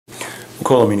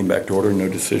Call the meeting back to order. No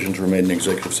decisions were made in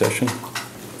executive session.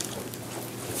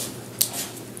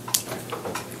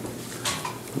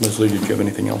 Leslie, did you have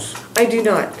anything else? I do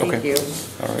not, thank you.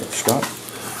 All right, Scott?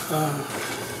 I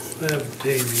have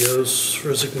Dave Yost's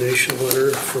resignation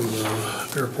letter from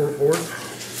the airport board.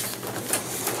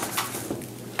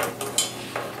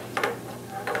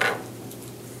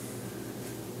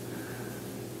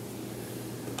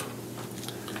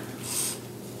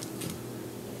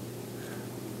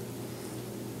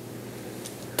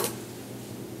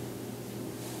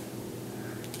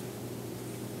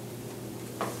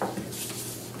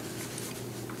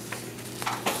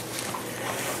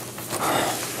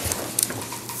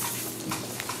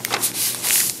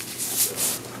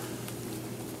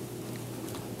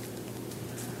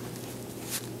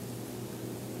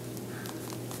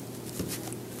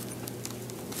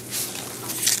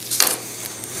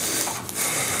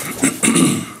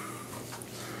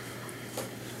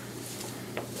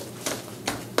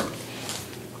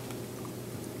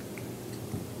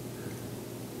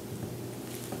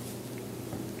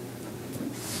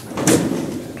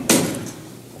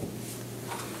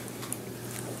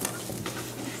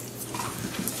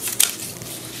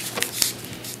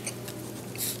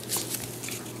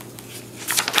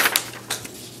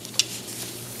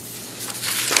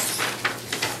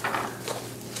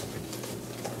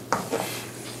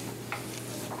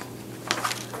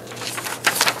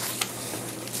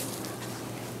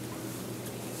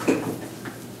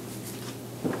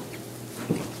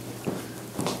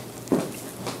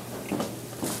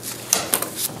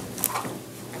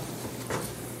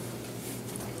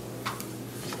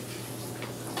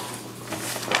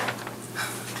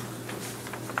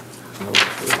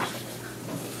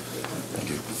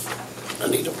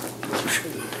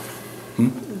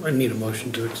 I need a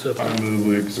motion to accept. I move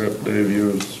we accept Dave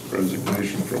Yost's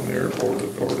resignation from the airport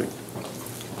authority.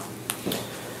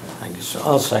 I guess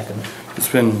I'll second. It's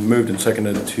been moved and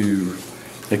seconded to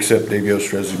accept Dave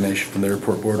Yost's resignation from the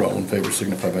airport board. All in favor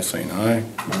signify by saying aye.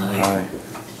 Aye.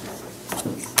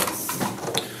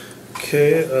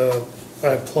 Okay, I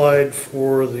applied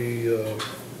for the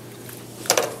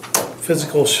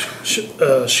physical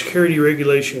security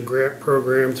regulation grant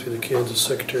program through the Kansas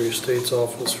Secretary of State's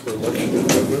Office for Election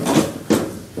Equipment.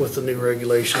 With the new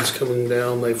regulations coming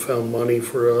down, they found money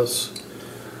for us.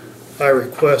 I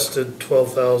requested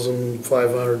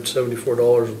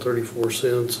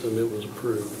 $12,574.34 and it was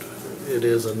approved. It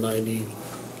is a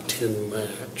 90-10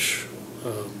 match.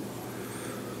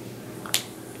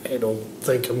 I don't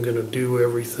think I'm gonna do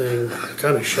everything. I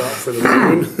kinda shot for the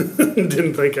moon.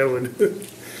 Didn't think I would.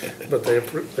 But they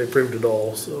approved it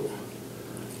all, so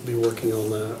be working on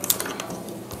that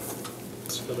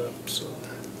set up. So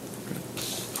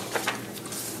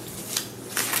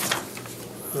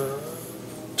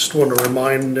just want to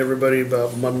remind everybody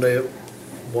about Monday at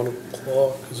 1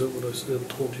 o'clock. Is that what I said?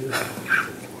 Told you.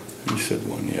 You said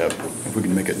 1, yeah. If we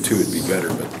can make it 2, it'd be better.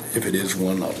 But if it is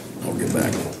 1, I'll get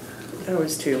back. That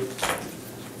was 2.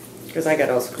 Because I got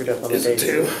all screwed up on the Is it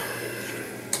days.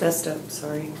 2? Messed up,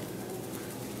 sorry.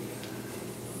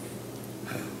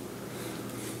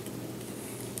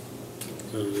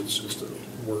 It's just a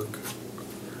work.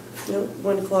 No,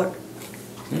 1 o'clock.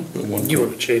 Yeah, but 1. You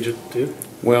want to change it too?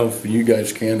 Well, if you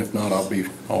guys can, if not, I'll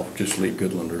just leave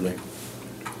Goodland early.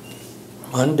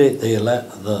 Monday, the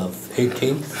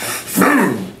 18th?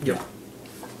 Yep.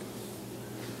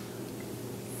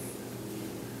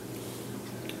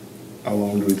 How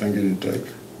long do we think it'd take?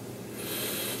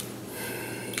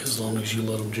 As long as you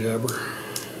let them jabber.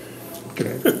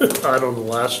 Okay. I don't know,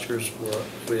 last year's what?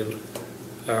 We had an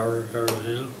hour and a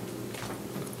half.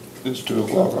 It's 2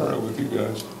 o'clock, all right with you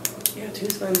guys? Yeah,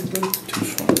 2's fine with me.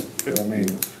 2's fine. Yeah, I mean,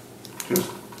 just,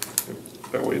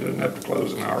 that way it doesn't have to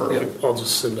close an hour early. Yep, I'll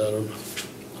just send out an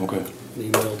Okay.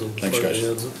 email to Thanks, guys. department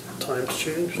heads that time's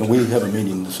changed. And we have a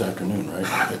meeting this afternoon, right?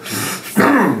 At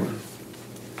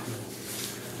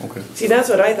 2. Okay. See, that's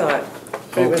what I thought,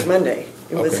 but it was Okay. Monday.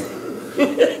 It was.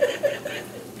 Okay.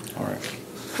 All right.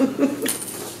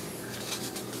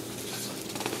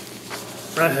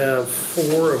 I have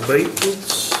 4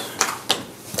 abatements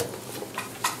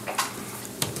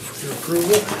for your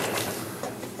approval.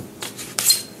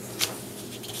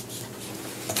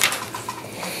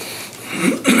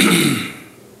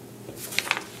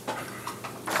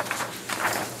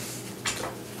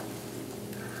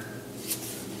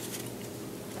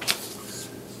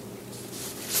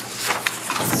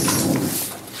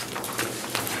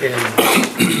 And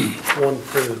one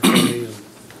printed for me, and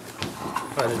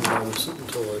I didn't notice it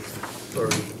until I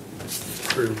already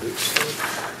approved it, so.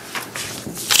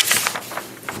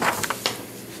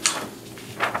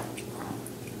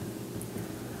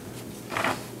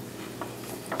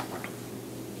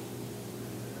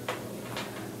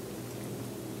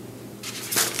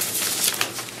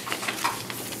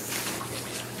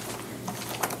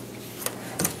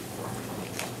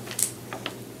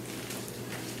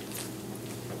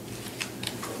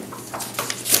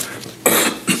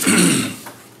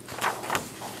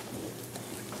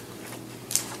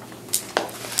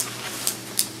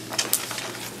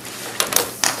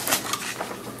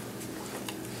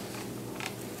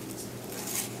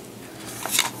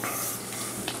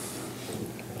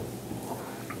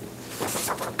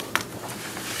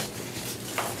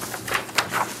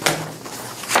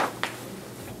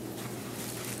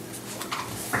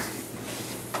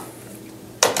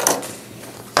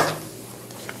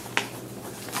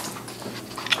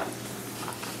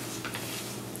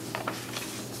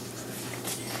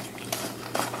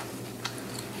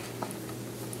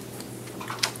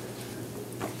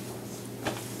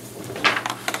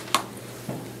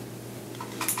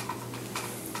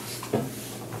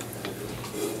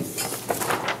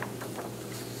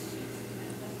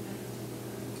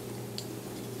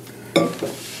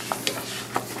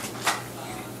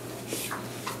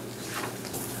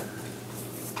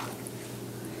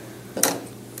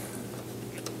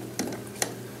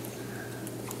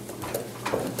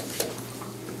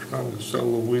 to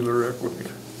sell the Wheeler equity.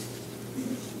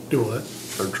 Do what?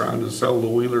 They're trying to sell the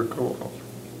Wheeler co-op.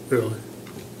 Really?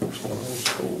 That's what I was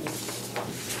told.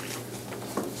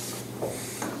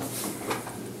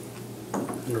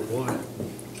 Wonder why?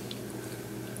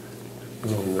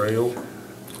 No rail,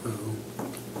 Oh.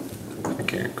 they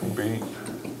can't compete.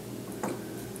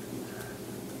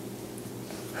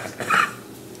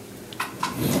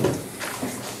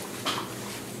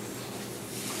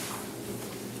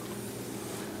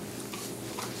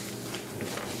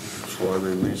 That's why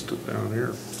they leased it down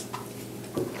here.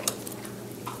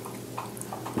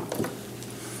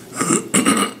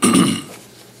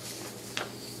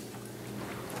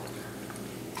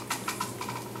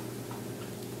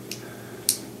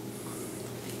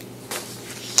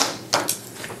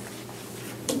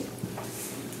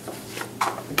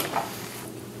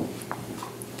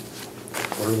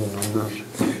 What are the numbers?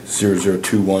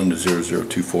 0021 to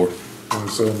 0024. I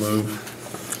so move.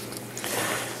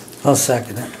 I'll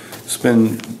second it. It's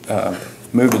been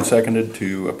moved and seconded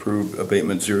to approve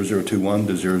abatement 0021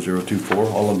 to 0024.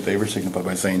 All in favor signify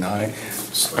by saying aye.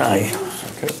 Aye.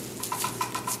 Okay.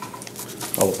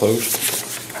 All opposed?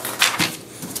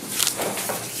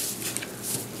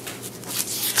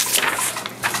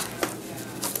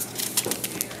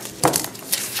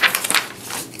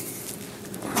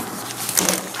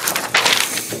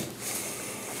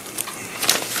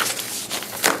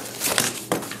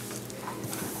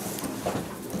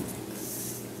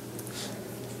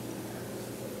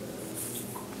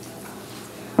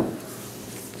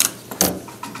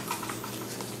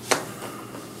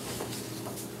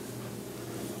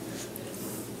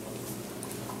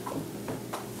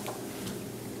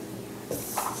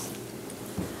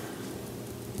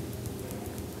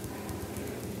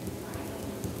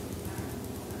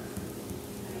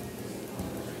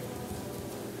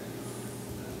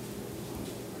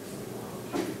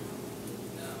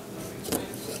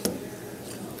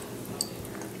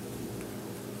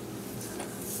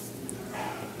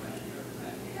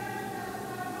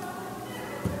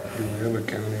 Do we have a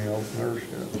county health nurse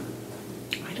yet?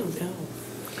 I don't know.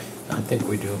 I think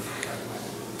we do.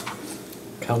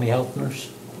 County health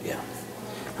nurse? Yeah.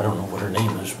 I don't know what her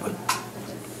name is, but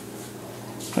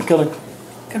Hi, Kelly.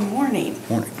 Good morning.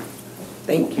 Morning.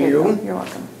 Thank You're you.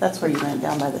 welcome. That's where you went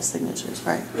down by the signatures,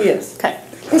 right? Yes. Okay.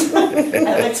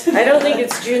 I don't think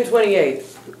it's June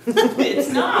 28th. It's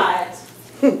not.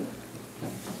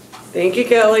 Thank you,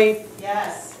 Kelly.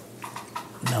 Yes.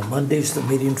 now Monday's the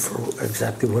meeting for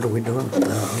exactly what are we doing?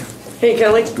 Hey,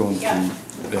 Kelly. Going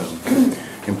through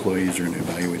employees are going to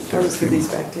evaluate I'll just give their,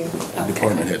 these back to you.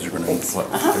 department heads are going to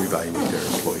evaluate their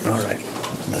employees. All right.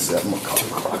 That's that one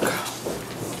o'clock.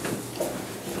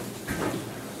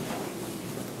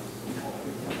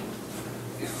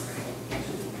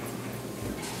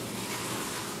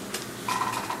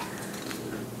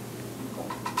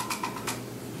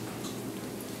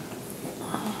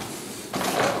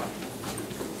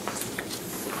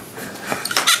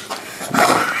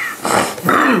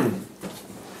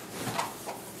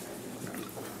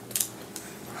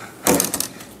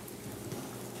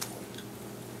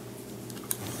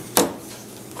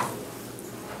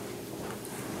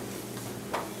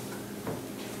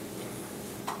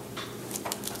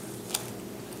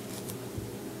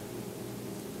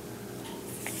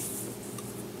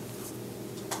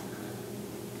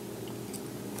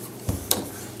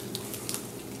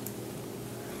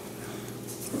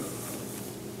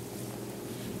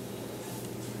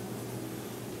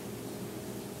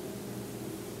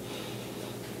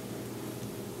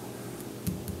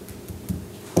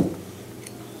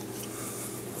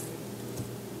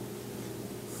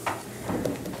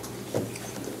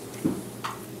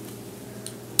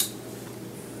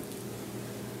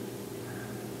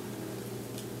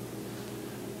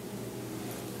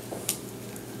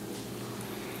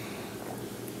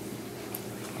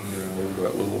 Where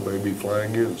that little baby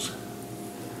flag is.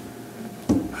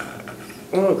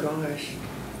 Oh, gosh.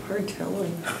 Hard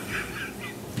telling.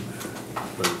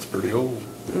 But it's pretty old.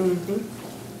 Mm-hmm.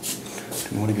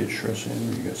 Do you want to get stressed in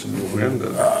or you got some? The wind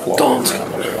and flop around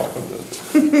it often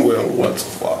does. Well, what's a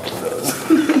flop does.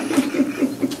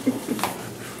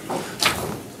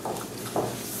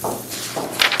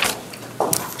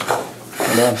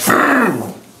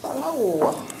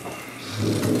 Hello.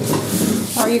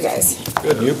 How are you guys?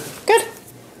 Good, you? Good.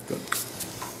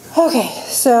 Okay,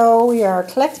 so we are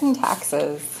collecting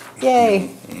taxes. Yay.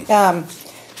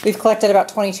 We've collected about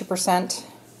 22%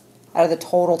 out of the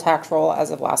total tax roll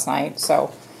as of last night.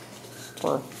 So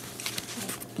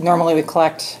normally we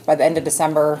collect by the end of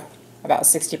December about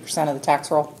 60% of the tax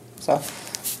roll. So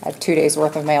I have 2 days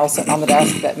worth of mail sitting on the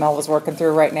desk that Mel was working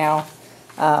through right now.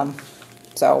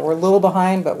 So we're a little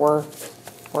behind, but we're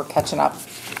catching up.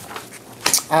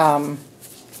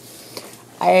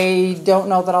 I don't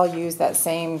know that I'll use that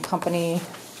same company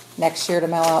next year to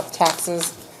mail out the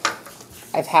taxes.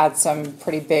 I've had some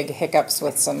pretty big hiccups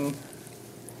with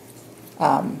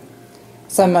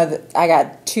I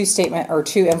got two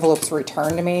envelopes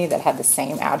returned to me that had the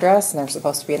same address, and they're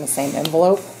supposed to be in the same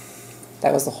envelope.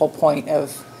 That was the whole point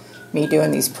of me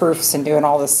doing these proofs and doing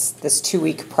all this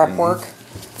 2-week prep work.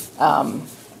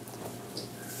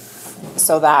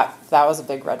 So that was a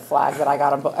big red flag that I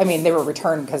got them. I mean, they were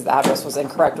returned because the address was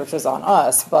incorrect, which was on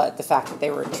us, but the fact that they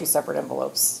were in 2 separate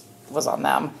envelopes was on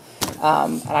them.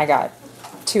 And I got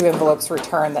 2 envelopes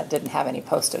returned that didn't have any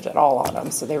postage at all on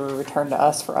them, so they were returned to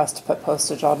us for us to put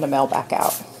postage on to mail back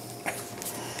out.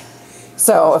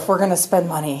 So if we're going to spend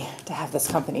money to have this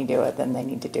company do it, then they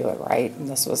need to do it right. And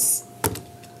this was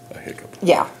A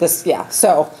hiccup.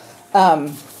 So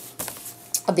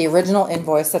the original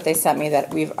invoice that they sent me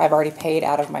that I've already paid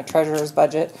out of my treasurer's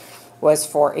budget was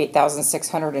for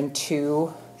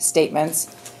 8,602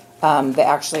 statements. They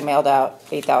actually mailed out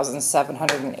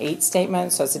 8,708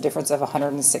 statements, so it's a difference of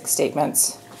 106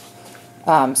 statements.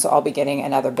 So I'll be getting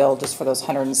another bill just for those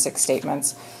 106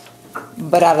 statements.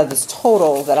 But out of this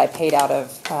total that I paid out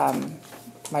of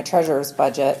my treasurer's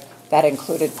budget, that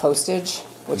included postage,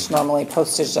 which normally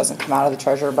postage doesn't come out of the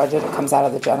treasurer budget, it comes out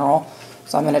of the general.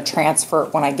 So I'm going to transfer,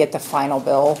 when I get the final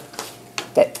bill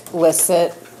that lists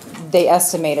it, they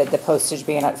estimated the postage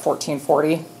being at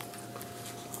 $14.40.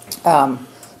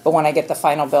 But when I get the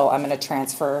final bill, I'm going to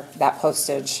transfer that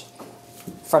postage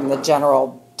from the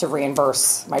general to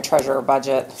reimburse my treasurer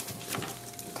budget,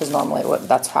 because normally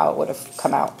that's how it would have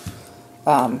come out.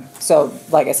 So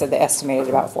like I said, they estimated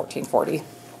about $14.40.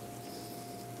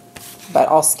 But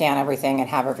I'll scan everything and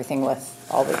have everything with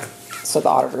all so the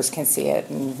auditors can see it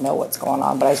and know what's going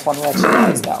on. But I just want to let you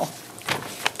guys know.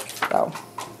 So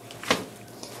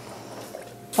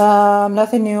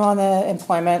nothing new on the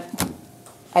employment.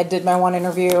 I did my one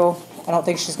interview. I don't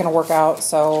think she's going to work out,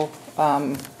 so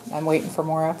I'm waiting for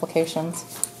more applications.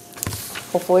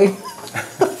 Hopefully.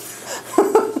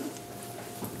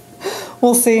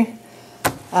 We'll see.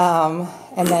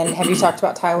 And then, have you talked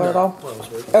about Tyler at all? I was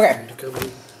waiting Okay. for you to come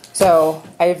in. So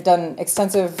I've done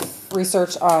extensive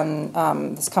research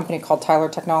on this company called Tyler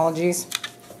Technologies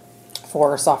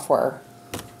for software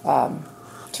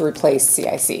to replace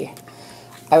CIC.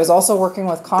 I was also working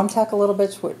with Comtech a little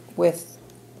bit,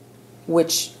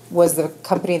 which was the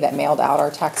company that mailed out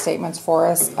our tax statements for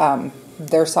us.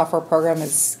 Their software program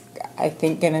is, I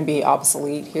think, going to be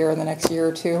obsolete here in the next year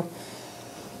or two.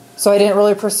 So I didn't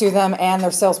really pursue them, and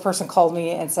their salesperson called me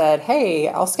and said, "Hey,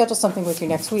 I'll schedule something with you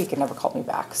next week," and never called me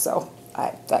back. So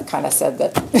that kind of said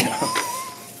that.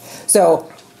 So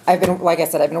like I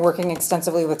said, I've been working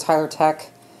extensively with Tyler Tech.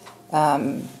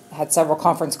 Had several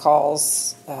conference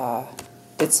calls,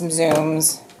 did some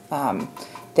Zooms.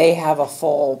 They have a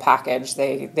full package.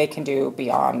 They can do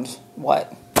beyond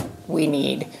what we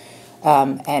need,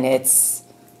 and it's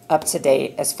up to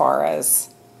date as far as.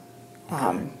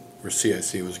 Where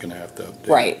CIC was gonna have to update.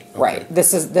 Right. Okay.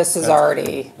 This is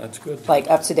already That's good. like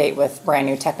up to date with brand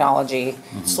new technology.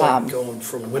 It's like going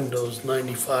from Windows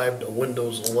 95 to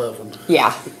Windows 11.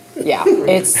 Yeah.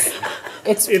 It's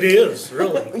It is,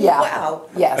 really. yeah. Wow.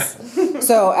 Yes.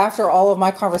 So after all of my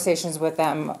conversations with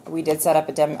them, we did set up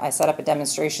I set up a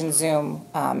demonstration Zoom,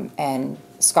 and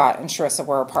Scott and Sharissa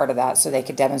were a part of that, so they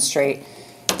could demonstrate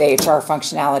the HR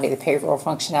functionality, the payroll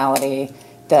functionality,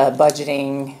 the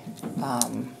budgeting,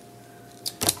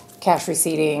 cash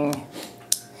receipting.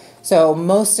 So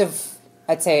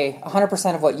I'd say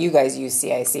 100% of what you guys use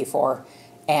CIC for,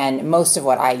 and most of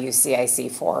what I use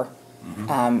CIC for,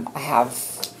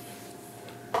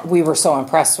 we were so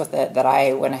impressed with it that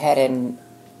I went ahead and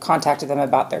contacted them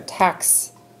about their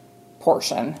tax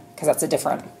portion, because that's a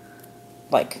different,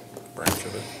 Branch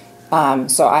of it.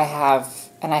 so I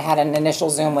had an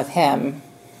initial Zoom with him,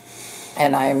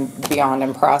 and I'm beyond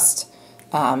impressed.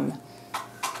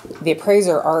 The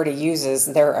appraiser already uses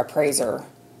their appraiser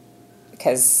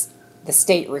because the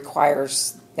state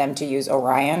requires them to use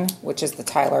Orion, which is the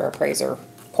Tyler appraiser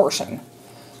portion.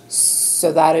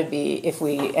 So that'd be, if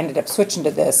we ended up switching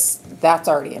to this, that's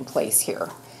already in place here.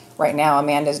 Right now,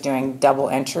 Amanda's doing double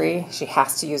entry. She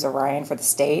has to use Orion for the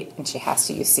state, and she has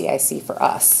to use CIC for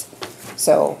us.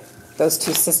 So those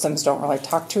two systems don't really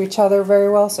talk to each other very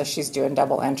well, so she's doing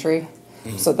double entry.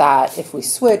 So that if we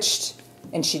switched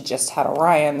and she just had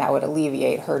Orion, that would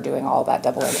alleviate her doing all that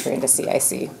double entry into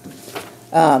CIC.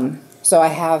 So I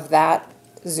have that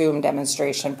Zoom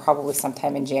demonstration probably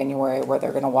sometime in January, where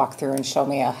they're going to walk through and show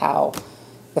me how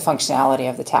the functionality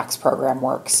of the tax program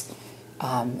works.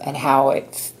 and how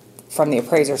it, from the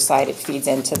appraiser side, it feeds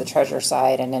into the treasurer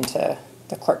side and into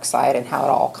the clerk side and how it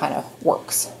all kind of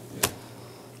works.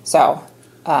 So,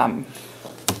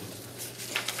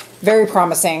 very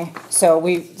promising. So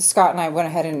Scott and I went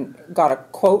ahead and got a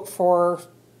quote for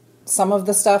some of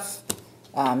the stuff,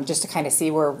 just to kind of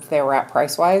see where they were at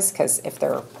price-wise, because if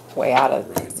they're way out of,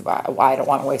 why I don't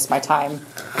want to waste my time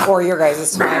or your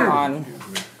guys' time on,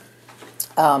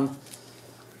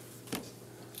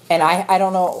 and I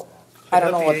don't know, I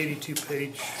don't know got what. the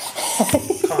 82-page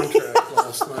contract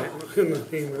last night in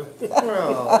the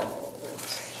email.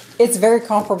 It's very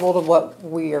comparable to what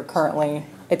we are currently,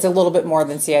 it's a little bit more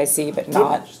than CIC, but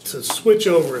not, To switch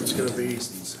over, it's gonna be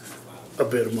a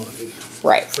bit of money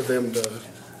right, for them to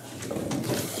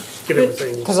get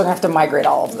everything. because they're gonna have to migrate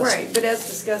all of this. Right, but as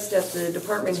discussed at the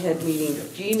department head meeting,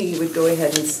 Jeannie would go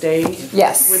ahead and stay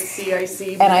Yes. with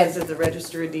CIC And I- because of the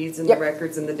register of deeds and the Yep.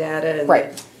 records and the data and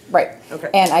Right, right. Okay.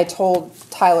 And I told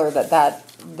Tyler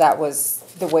that was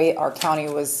the way our county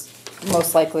was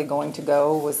most likely going to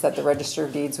go, was that the register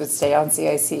of deeds would stay on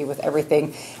CIC with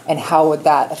everything, and how would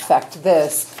that affect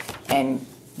this? And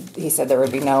he said there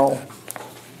would be no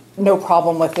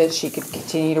problem with it. She could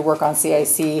continue to work on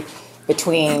CIC.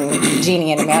 Between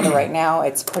Jeannie and Amanda right now,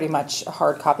 it's pretty much a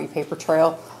hard copy paper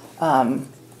trail.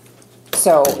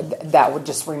 So that would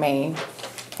just remain,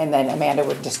 and then Amanda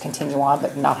would just continue on,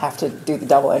 but not have to do the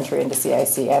double entry into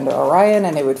CIC and Orion,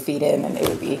 and it would feed in, and it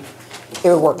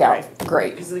would work out Right.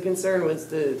 great. Because the concern was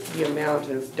the amount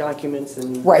of documents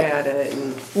and Right. data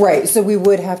and. Right, so we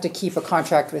would have to keep a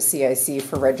contract with CIC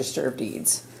for Register of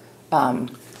Deeds.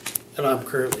 And I'm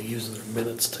currently using their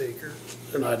minutes taker,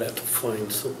 and I'd have to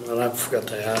find some, and I forgot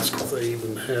to ask if they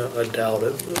even have, I doubt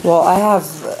it. But Well, I have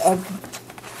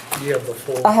you have the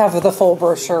full. the full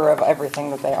brochure of everything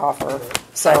that they offer, I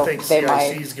so think they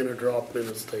might. CIC's gonna drop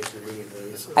minutes taker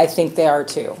anyway, so. I think they are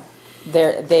too.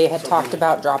 They had talked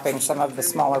about dropping some of the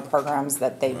smaller programs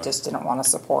that they just didn't want to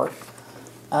support.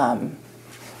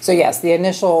 So yes, the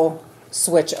initial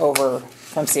switch over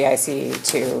from CIC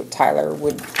to Tyler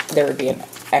there would be an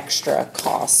extra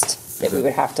cost that we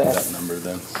would have That to, number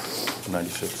then,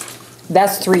 96.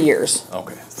 that's 3 years.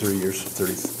 Okay, 3 years,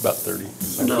 30, about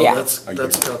 30. No, Yeah. that's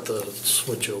got the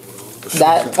switch over on it.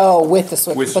 That, oh, with the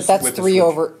switch, With but the- that's with the 3 switch.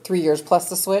 over, 3 years plus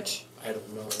the switch? I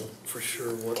don't know for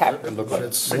sure what. Okay. But look like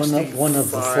it's One of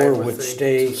the 65, four I would think,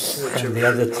 stay, to switch and the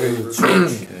other everything three over.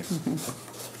 would switch.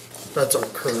 That's our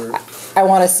current. I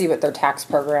want to see what their tax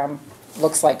program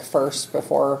looks like first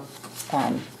before,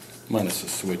 Minus the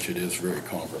switch, it is very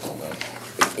comparable then.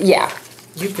 yeah.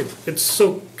 You can, it's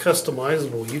so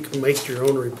customizable, you can make your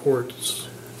own reports.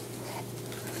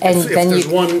 And If then there's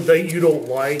you, one that you don't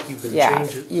like, you can yeah,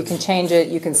 change it. you can change it,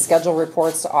 you can schedule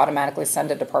reports to automatically send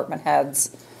to department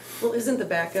heads. Well, isn't the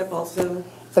backup also?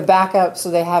 The backup,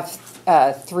 so they have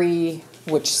 3,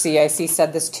 which CIC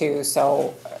said this too,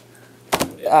 so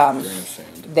Grain of sand.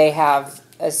 they have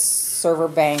a server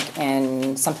bank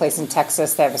in someplace in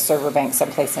Texas, they have a server bank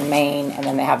someplace in Maine, and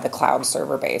then they have the cloud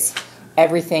server base.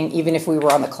 Everything, even if we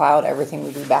were on the cloud, everything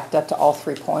would be backed up to all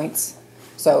 3 points.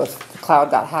 So if the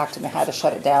cloud got hacked and they had to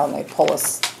shut it down,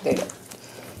 they'd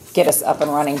get us up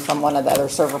and running from one of the other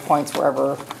server points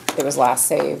wherever it was last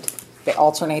saved. They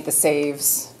alternate the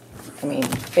saves. I mean,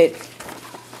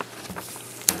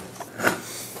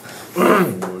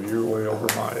 Well, you're way over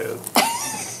my head.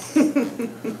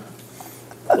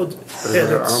 Well, and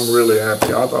it's- I'm really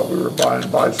happy. I thought we were buying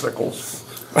bicycles.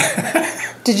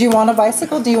 did you want a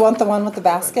bicycle? Do you want the one with the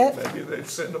basket? Maybe they'd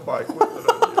send a bike with it.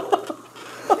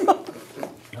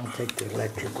 I'll take the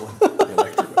electric one. The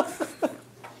electric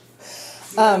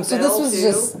one. So this was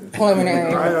just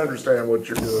preliminary. I understand what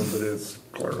you're doing, but it's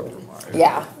clear over my head.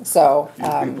 Yeah, so,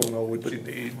 You people know what you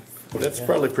need. That's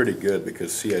probably pretty good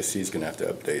because CIC is gonna have to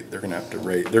update, they're gonna have to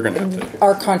rate, they're gonna have to,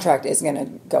 our contract is gonna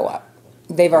go up.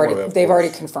 They've Well, of already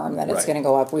course. confirmed that it's Right. gonna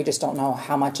go up. We just don't know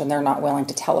how much, and they're not willing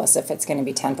to tell us if it's gonna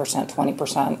be 10%,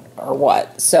 20%, or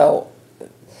what. So,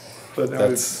 But now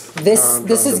That's- it's- This- now I'm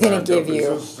this trying is to gonna back give up.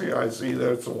 you- It's just CIC,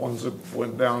 that's the ones that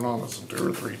went down on us 2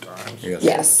 or 3 times. yes.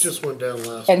 yes. Just went down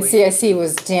last And week. CIC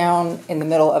was down in the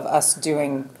middle of us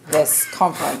doing this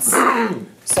conference.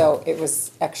 So it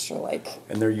was extra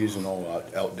And they're using all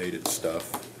outdated stuff.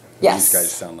 Yes. These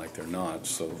guys sound like they're not,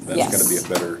 so that's Yes. gonna be a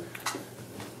better,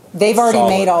 they've already Solid,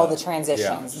 made all the yeah,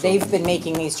 transitions. so- They've been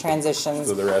making these transitions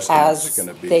So their estimate's as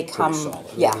gonna be they pretty come. solid.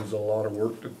 Yeah, There's a lot of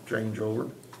work to change over.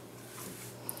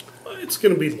 It's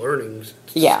gonna be learning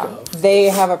yeah. stuff. They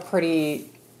have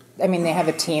they have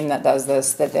a team that does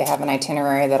this, that they have an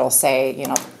itinerary that'll say,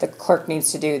 the clerk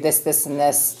needs to do this, this, and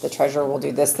this, the treasurer will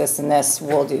do this, this, and this,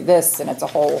 we'll do this, and it's a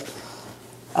whole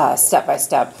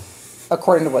step-by-step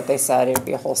according to what they said, it would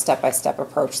be a whole step-by-step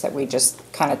approach that we just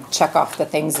kind of check off the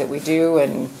things that we do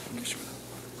and,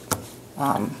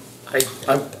 I'm,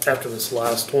 after this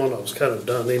last one, I was kind of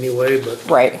done anyway, but.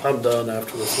 Right. I'm done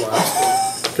after this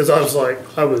last one. Cause I was like,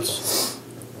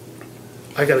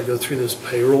 I gotta go through this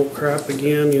payroll crap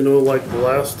again, you know, like the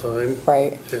last time.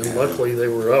 right? And luckily they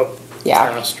were up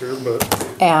Yeah. faster, but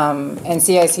And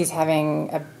CIC's having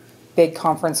a big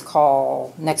conference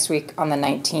call next week on the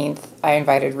 19th. I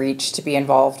invited Reach to be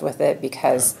involved with it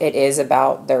because it is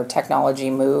about their technology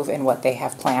move and what they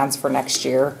have plans for next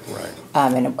year. Right.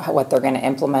 And what they're gonna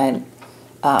implement.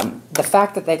 The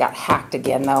fact that they got hacked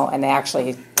again though, and they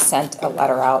actually sent a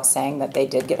letter out saying that they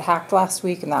did get hacked last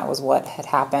week and that was what had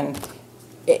happened,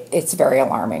 it's very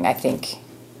alarming, I think.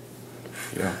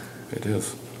 Yeah, it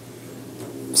is.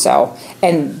 So,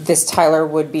 and this Tyler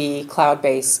would be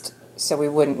cloud-based, so we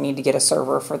wouldn't need to get a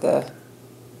server for the,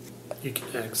 you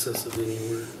can access it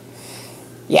anywhere.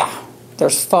 yeah,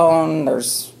 there's phone,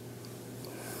 there's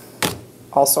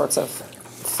all sorts of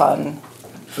fun.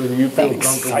 So do you feel Thanks.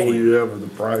 comfortable you have the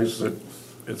price that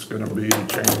it's gonna be to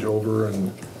change over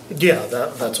and, Yeah,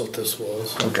 that's what this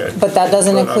was. okay. But that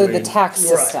doesn't But I include the mean- tax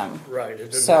system. Right,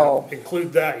 it So- didn't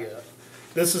include that yet.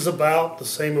 This is about the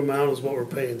same amount as what we're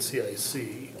paying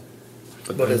CIC,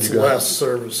 but then it's you got- less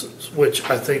services, which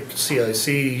I think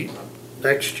CIC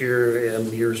next year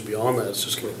and years beyond that is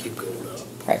just gonna keep going up.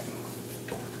 Right.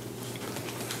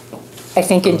 I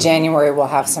think in January we'll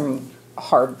have some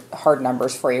hard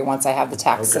numbers for you once I have the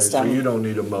tax Okay, so system. you don't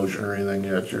need a motion or anything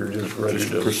yet, you're just ready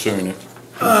Just to. pursuing it.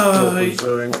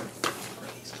 Pursuing.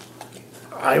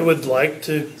 I would like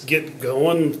to get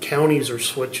going. Counties are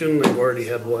switching. They've already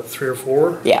had, what, 3 or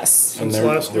 4? Yes, And Since they're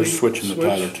last week, switching to switch?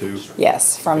 Tyler too.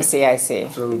 yes, from CIC.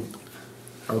 So,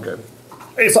 okay.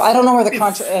 If- So I don't know where the if-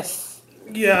 contract, if,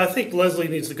 Yeah, I think Leslie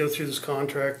needs to go through this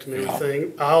contract and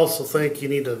everything. I also think you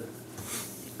need to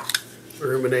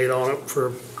ruminate on it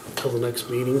for, till the next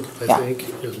meeting, I Yeah. think,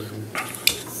 and then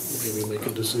maybe make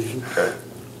a decision.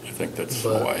 I think that's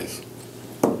But- wise.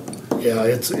 Yeah,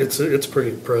 it's pretty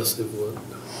impressive what,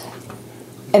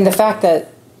 and the fact that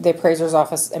the appraiser's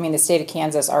office, I mean, the state of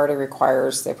Kansas already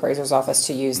requires the appraiser's office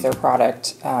to use their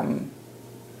product. I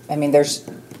mean,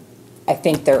 I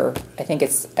think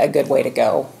it's a good way to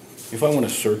go. If I want to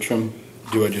search them,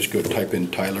 do I just go type in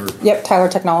Tyler Yep, Tyler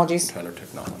Technologies.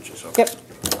 Technologies? Okay. Yep.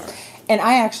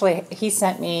 And he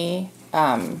sent me,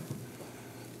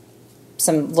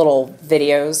 some little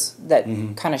videos that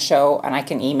kind of show, and I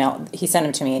can he sent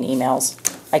them to me in emails.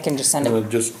 I can just send it.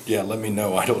 Just, yeah, let me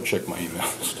know. I don't check my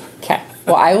emails. Okay.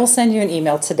 Well, I will send you an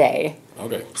email today.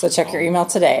 Okay. So check your email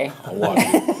today. I'll watch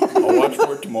it. I'll watch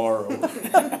for it tomorrow.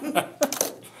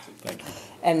 Thank you.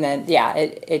 And then, yeah,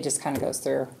 it just kind of goes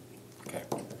through. Okay.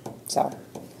 So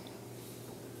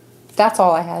that's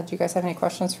all I had. Do you guys have any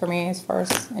questions for me as far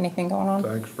as anything going on?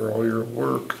 Thanks for all your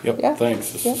work. Yep, Yeah.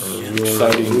 thanks. This Yeah. is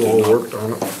exciting. You all worked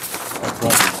on it.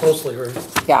 mostly her.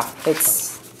 Yeah,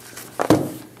 it's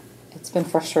been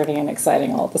frustrating and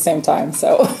exciting all at the same time.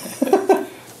 So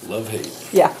Love hate.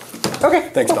 yeah. Okay.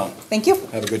 Thanks, Don. Thank you.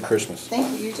 Have a good Christmas.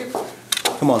 Thank you. You too.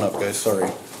 Come on up, guys.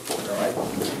 Sorry.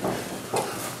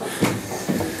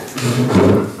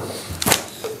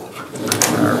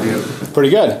 Pretty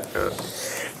good.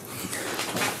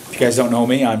 If you guys don't know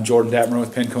me, I'm Jordan Detmer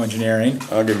with Pinco Engineering.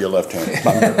 I'll give you a left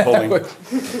hand. Holding.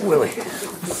 Willie.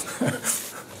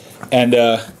 And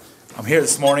I'm here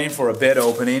this morning for a bid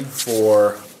opening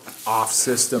for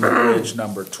off-system bridge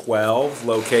number 12,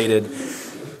 located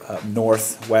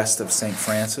northwest of St.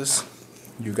 Francis.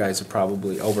 You guys are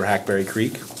probably over Hackberry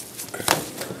Creek.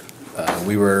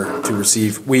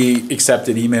 We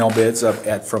accepted email bids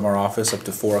from our office up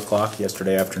to 4 o'clock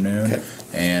yesterday afternoon, Okay.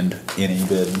 and any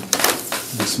bid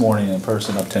this morning in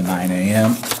person up to 9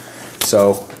 a.m.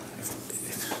 So,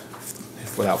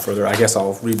 without further, I guess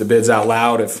I'll read the bids out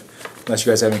loud unless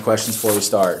you guys have any questions before we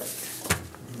start.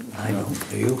 I don't,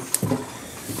 do you?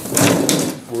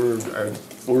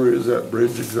 Where is that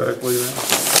bridge exactly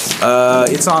now?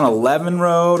 It's on 11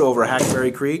 Road over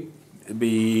Hackberry Creek. It'd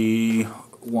be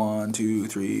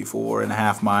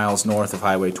 4.5 miles north of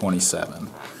Highway 27.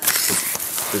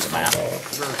 There's a map.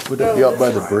 Would that be up by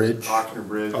the bridge? Oxford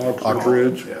Bridge. Oxford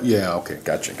Bridge? Yeah, okay.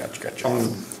 Gotcha.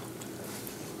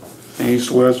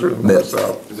 East, west, or north,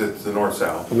 south? Is it the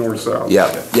north-south? North, south?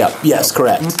 Yes,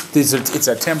 correct. It's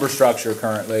a timber structure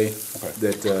currently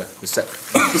that the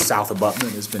south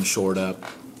abutment has been shored up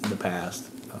in the past.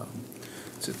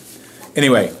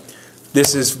 Anyway,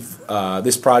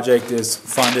 this project is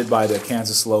funded by the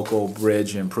Kansas Local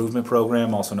Bridge Improvement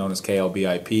Program, also known as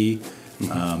KLBIP.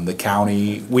 The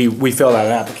county, we filled out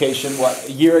an application,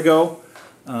 a year ago,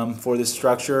 for this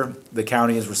structure. The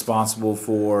county is responsible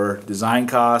for design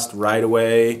cost,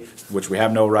 right-of-way, which we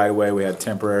have no right-of-way. We had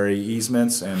temporary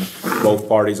easements, and both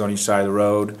parties on each side of the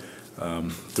road,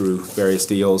 through various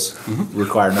deals,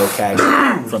 require no cash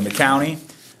from the county.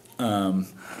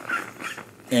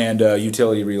 And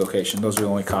utility relocation. Those are the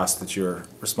only costs that you're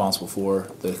responsible for.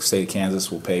 The state of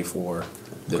Kansas will pay for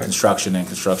the construction and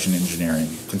construction engineering,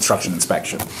 construction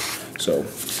inspection. So,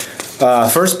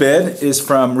 first bid is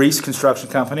from Reese Construction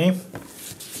Company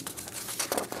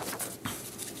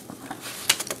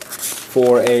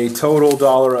for a total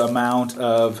dollar amount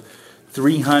of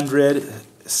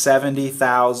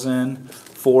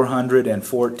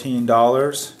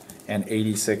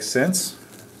 $370,414.86.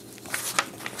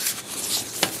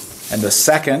 And the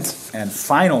second and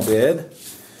final bid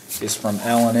is from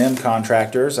L&M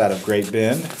Contractors out of Great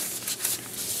Bend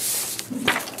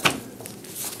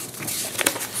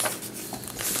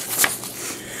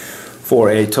for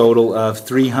a total of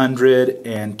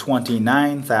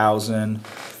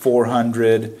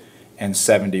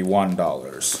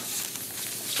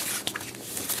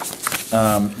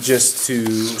 $329,471. Just to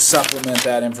supplement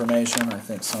that information, I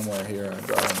think somewhere here I've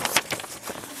got them.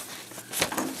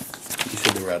 You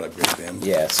said they were out of Great Bend?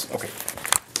 Yes. Okay.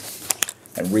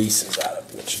 And Reese is out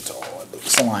of Wichita,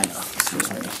 Salina, excuse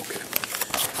me. Okay.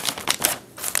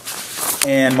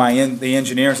 And the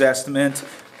engineer's estimate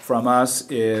from us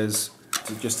is,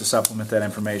 just to supplement that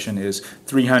information, is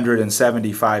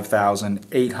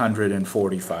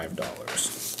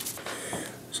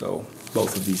 $375,845. So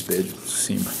both of these bids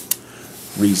seem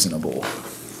reasonable.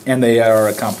 And they are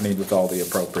accompanied with all the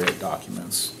appropriate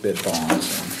documents, bid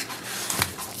bonds and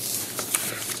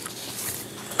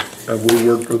Have we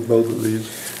worked with both of these?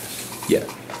 yeah.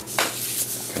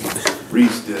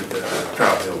 Reese did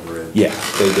Trout Hill Bridge. Yeah,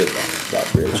 they did that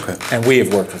bridge. Okay. And we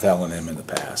have worked with L&M in the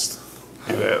past.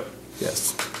 You have.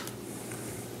 Yes.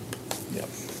 Yep.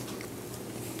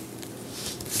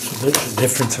 There's a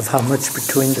difference of how much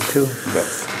between the two?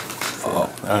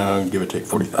 Give or take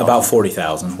 40,000. About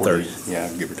 40,000, 30. Yeah,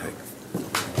 give or take.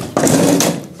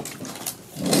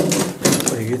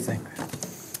 What do you think?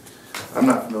 I'm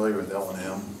not familiar with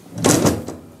L&M,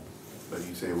 but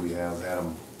you say we have had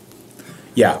them.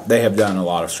 Yeah, they have done a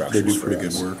lot of They structures do for pretty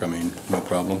us. good work, I mean, no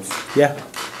problems. Yeah.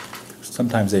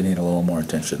 Sometimes they need a little more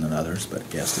attention than others, but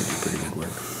yes, they do pretty good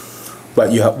work. But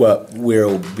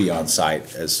we'll be on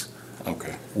site as,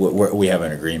 Okay. we have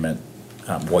an agreement.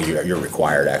 Well, you're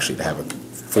required actually to have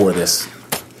for this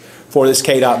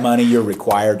KDOT money, you're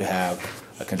required to have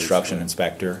a construction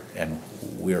inspector, and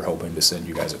we're hoping to send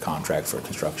you guys a contract for a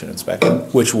construction inspection,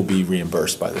 which will be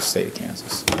reimbursed by the state of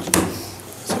Kansas.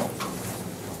 So,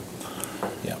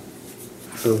 yeah.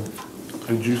 So,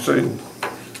 did you say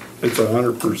it's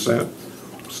 100%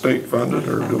 state funded,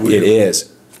 or do we? It is.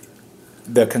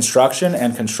 The construction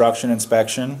and construction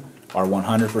inspection are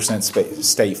 100%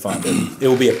 state funded. It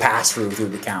will be a pass-through through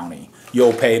the county.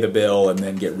 You'll pay the bill and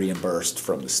then get reimbursed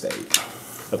from the state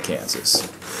of Kansas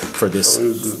for this.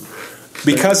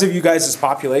 Because of you guys'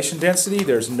 population density,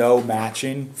 there's no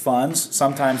matching funds.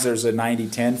 Sometimes there's a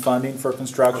 90-10 funding for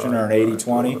construction or an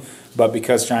 80-20, but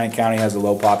because Cheyenne County has a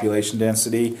low population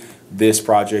density, this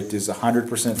project is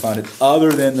 100% funded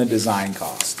other than the design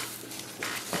cost.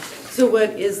 So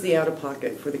what is the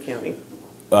out-of-pocket for the county?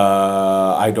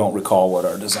 I don't recall what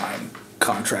our design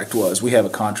contract was. We have a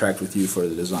contract with you for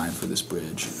the design for this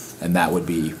bridge, and that would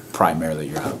be primarily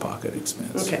your out-of-pocket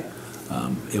expense. Okay.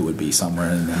 It would be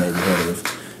somewhere in the neighborhood of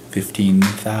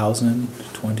 15,000,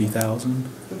 20,000.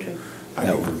 Okay.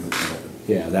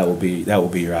 That will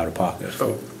be your out-of-pocket.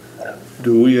 So,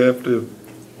 do we have to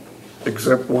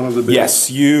accept one of the bids? Yes,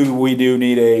 we do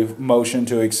need a motion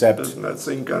to accept. Doesn't that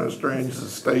seem kind of strange, the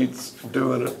state's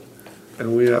doing it,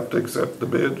 and we have to accept the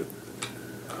bid?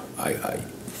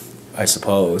 I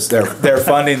suppose they're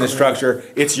funding the structure.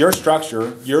 It's your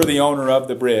structure. You're the owner of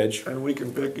the bridge. And we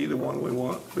can pick either one we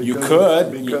want? You because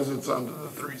could. Because it's under the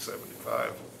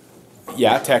 375.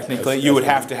 Yeah, technically, you would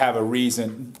have to have a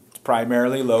reason.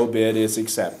 Primarily, low bid is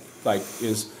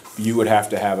you would have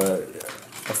to have a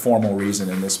formal reason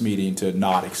in this meeting to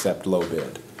not accept low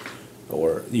bid,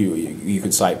 or you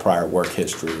could cite prior work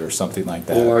history or something like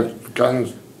that. Well, it kind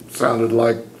of sounded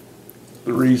like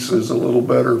the Reese is a little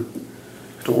better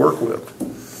to work with.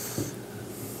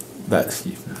 That's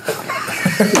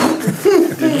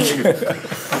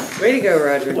Way to go,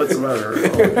 Roger. What's the matter? Oh,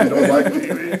 you don't like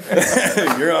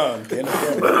TV? You're on.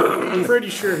 I'm pretty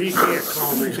sure he can't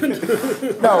call me.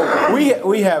 no.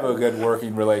 We have a good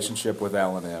working relationship with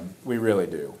L&M. We really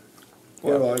do.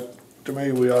 Well, to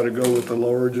me, we ought to go with the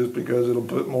lower just because it'll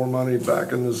put more money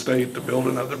back in the state to build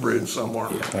another bridge somewhere.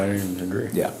 I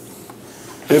agree. Yeah.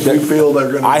 If we feel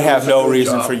they're gonna. I have no do a good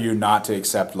reason job. for you not to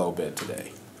accept low bid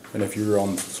today, And if you're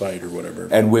on site or whatever.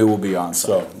 and we will be on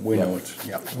So site. we know it's,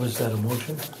 yeah. Was that a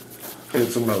motion?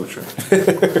 It's a motion.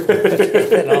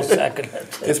 And I'll second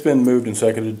it. It's been moved and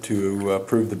seconded to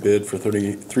approve the bid for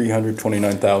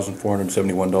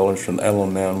 $329,471 from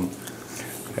L&M.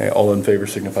 All in favor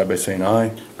signify by saying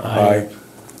aye. Aye.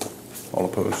 All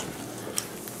opposed.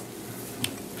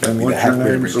 And Be the what's your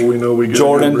Hackberry name, Bridge. so we know we get.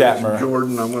 Jordan it? Detmer.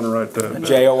 Jordan, I'm gonna write that down.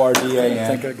 Jordan.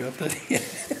 I got that.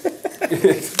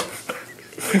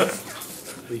 How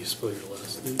do you spell your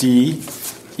last name?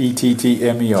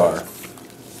 Dettmer.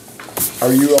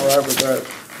 Are you all right with that?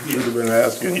 Should have been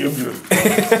asking you.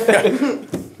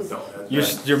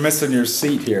 You're missing your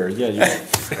seat here. Yeah. You,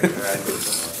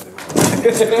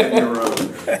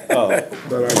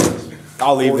 But I guess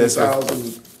I'll leave this with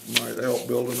 40,000 might help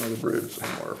build another bridge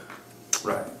somewhere.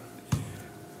 Right.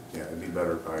 Yeah, it'd be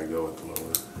better if I go with the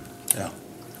lowest. Yeah.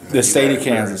 the state of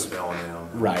Kansas. L&M,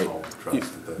 Right. I'll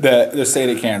trust that The state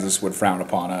of Kansas would frown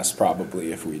upon us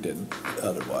probably if we did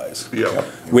otherwise. Yeah.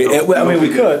 We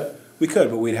could,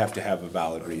 but we'd have to have a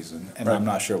valid reason, and I'm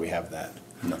not sure we have that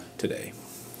today,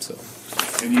 so.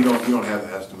 And you don't have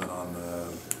the estimate on the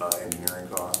engineering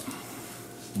cost?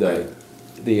 The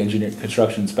engineer,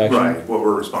 construction inspection? Right, what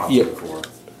we're responsible for.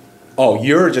 Oh,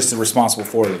 you're just responsible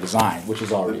for the design, which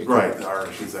is already. Right, our,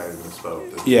 she's I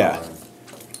misspoke. This is Yeah. fine.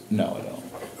 No, I don't.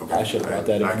 Okay. I should have brought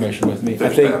that I can information with me. I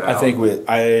fish think, that I out. think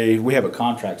we have a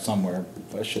contract somewhere.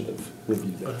 I should have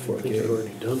reviewed that I before I think you've came.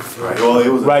 already done it. Right, well, it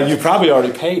was. Right, you probably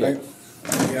already paid it.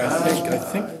 Yeah, I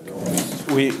think,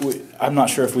 I'm not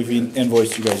sure if we've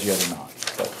invoiced you guys yet or not,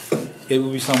 but it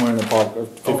will be somewhere in the park of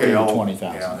 15 Okay, to I'll.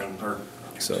 20,000. Yeah, and or-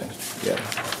 So, yeah. I'll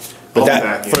But be back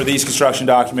that, in. for these construction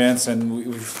documents, and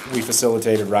we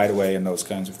facilitated right away and those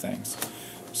kinds of things.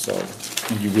 So,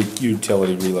 and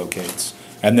utility relocates.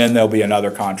 And then there'll be another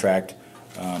contract,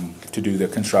 to do the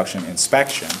construction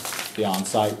inspection, the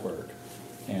on-site work.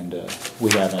 And, we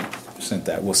haven't sent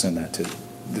that, we'll send that to,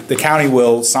 the county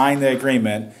will sign the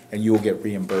agreement and you will get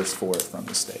reimbursed for it from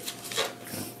the state.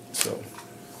 So,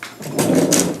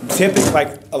 typically,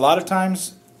 like, a lot of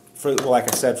times,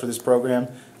 like I said, for this program,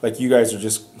 like you guys are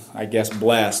just, I guess,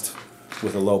 blessed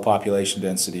with a low population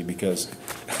density because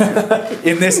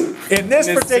in this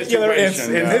particular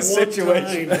situation, in yeah. this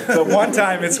situation, the one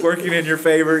time it's working in your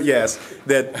favor, yes,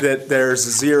 that there's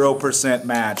 0%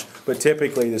 match, but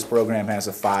typically this program has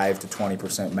a 5 to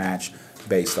 20% match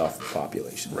based off of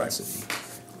population density.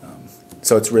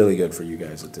 So it's really good for you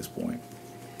guys at this point.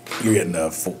 You're getting a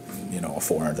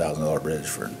 $400,000 bridge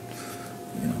for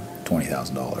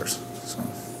 $20,000.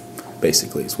 So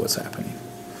basically, is what's happening.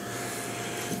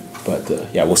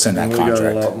 But yeah, we'll send that And we got a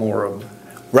contract. lot more of them.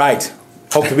 Right.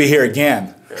 Hope to be here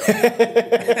again.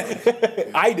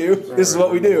 I do. This is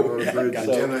what we do. And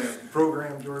the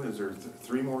program, Jordan, is there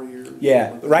 3 more years?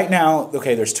 Yeah, right now,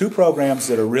 okay, there's 2 programs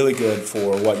that are really good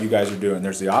for what you guys are doing.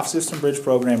 There's the Off-System Bridge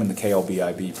Program and the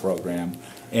KLBIB program.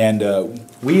 And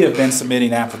we have been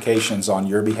submitting applications on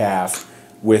your behalf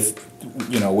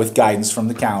with guidance from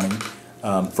the county.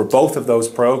 For both of those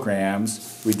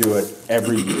programs, we do it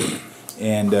every year.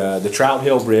 And the Trout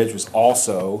Hill Bridge was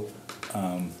also,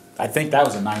 I think that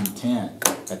was a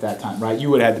 90-10 at that time, right? You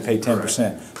would have had to pay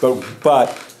 10%.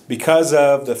 But because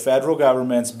of the federal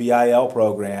government's BIL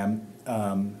program,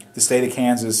 the state of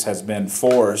Kansas has been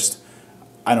forced,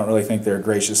 I don't really think they're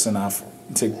gracious enough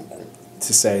to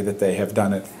say that they have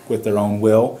done it with their own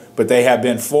will, but they have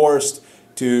been forced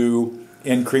to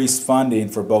increase funding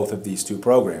for both of these 2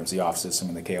 programs, the Off-System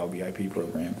and the KLBIP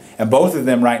program. And both of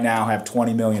them right now have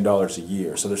 $20 million a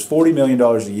year. So there's $40 million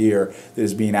a year that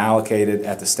is being allocated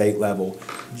at the state level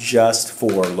just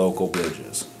for local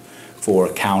bridges,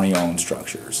 for county-owned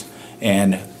structures.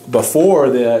 And before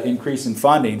the increase in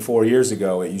funding 4 years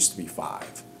ago, it used to be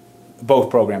 5.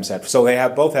 Both programs have. So they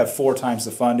both have 4 times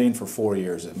the funding for 4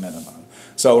 years at minimum.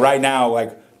 So right now,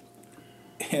 like,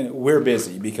 we're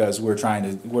busy because we're trying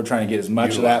to get as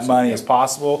much of that money as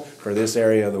possible for this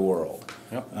area of the world.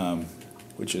 Yep.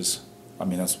 Which is, I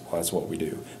mean, that's what we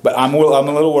do. But I'm a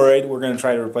little worried. We're going to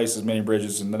try to replace as many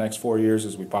bridges in the next 4 years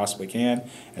as we possibly can,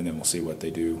 and then we'll see what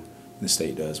the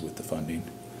state does with the funding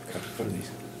for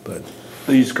these. But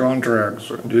These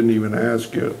contracts, I didn't even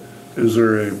ask you, is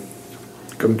there a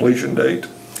completion date?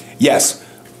 yes,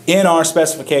 in our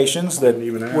specifications that Didn't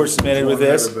even ask. were submitted with One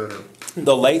this, had a better.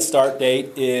 the late start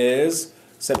date is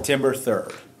September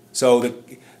 3rd. So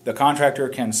the contractor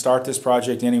can start this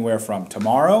project anywhere from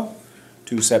tomorrow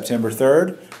to September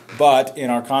 3rd. But in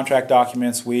our contract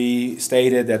documents, we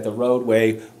stated that the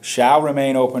roadway shall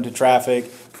remain open to traffic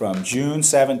from June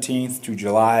 17th to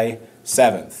July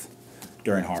 7th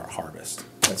during harvest.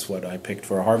 That's what I picked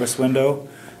for a harvest window.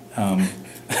 What?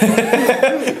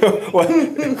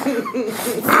 You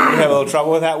had a little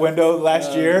trouble with that window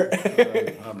last year?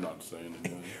 I'm not saying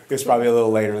anything. It's probably a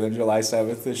little later than July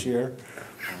 7th this year.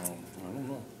 I don't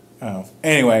know. Oh,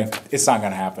 anyway, it's not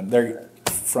gonna happen. They're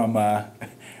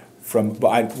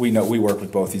we know, we work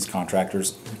with both these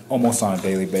contractors almost on a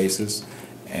daily basis.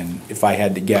 And if I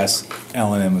had to guess,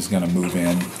 L&M is gonna move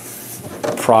in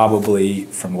probably,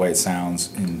 from the way it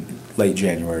sounds, in late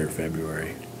January or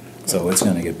February. So it's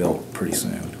gonna get built pretty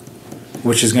soon,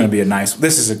 which is gonna be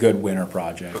this is a good winter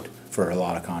project for a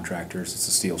lot of contractors. It's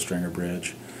a steel stringer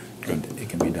bridge. It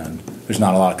can be done. There's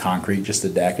not a lot of concrete, just the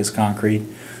deck is concrete.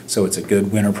 So it's a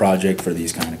good winter project for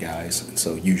these kind of guys. And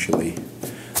so usually,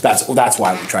 that's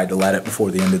why we tried to let it before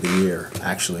the end of the year,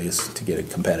 actually, is to get a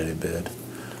competitive bid.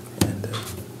 And,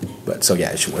 but so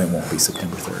yeah, it won't be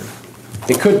September 3rd.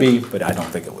 It could be, but I don't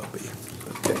think it will be.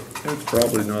 It's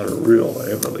probably not a real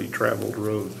heavily traveled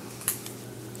road.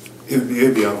 It'd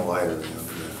be on the lighter end,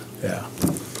 Yeah.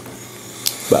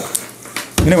 But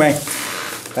anyway,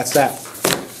 that's that.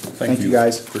 Thank you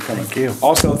guys for coming. Thank you.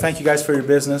 Also, thank you guys for your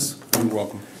business. You're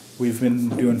welcome. We've been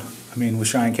doing, with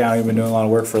Cheyenne County, we've been doing a lot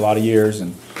of work for a lot of years,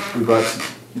 and we brought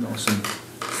some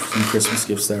Christmas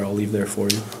gifts there. I'll leave there for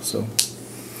you. So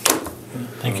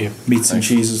Thank you. meats and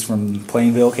cheeses from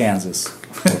Plainville, Kansas.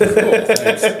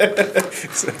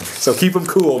 So keep them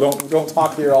cool. Don't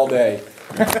talk here all day.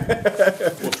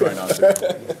 We'll try not to.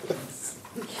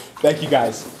 Thank you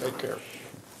guys. Take care.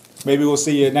 Maybe we'll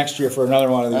see you next year for another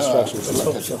one of these structures.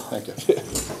 Thank you.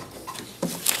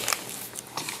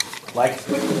 Like, if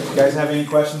you guys have any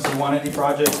questions, or want any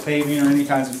projects, paving, or any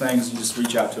kinds of things, you just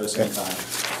reach out to us anytime.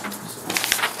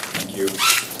 Thank you.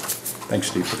 Thanks,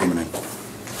 Steve, for coming in.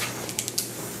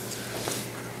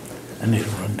 I need to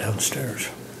run downstairs.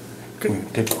 Can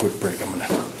we take a quick break? I'm gonna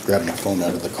grab my phone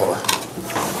out of the car.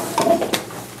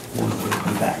 We'll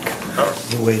be back.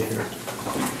 You wait here.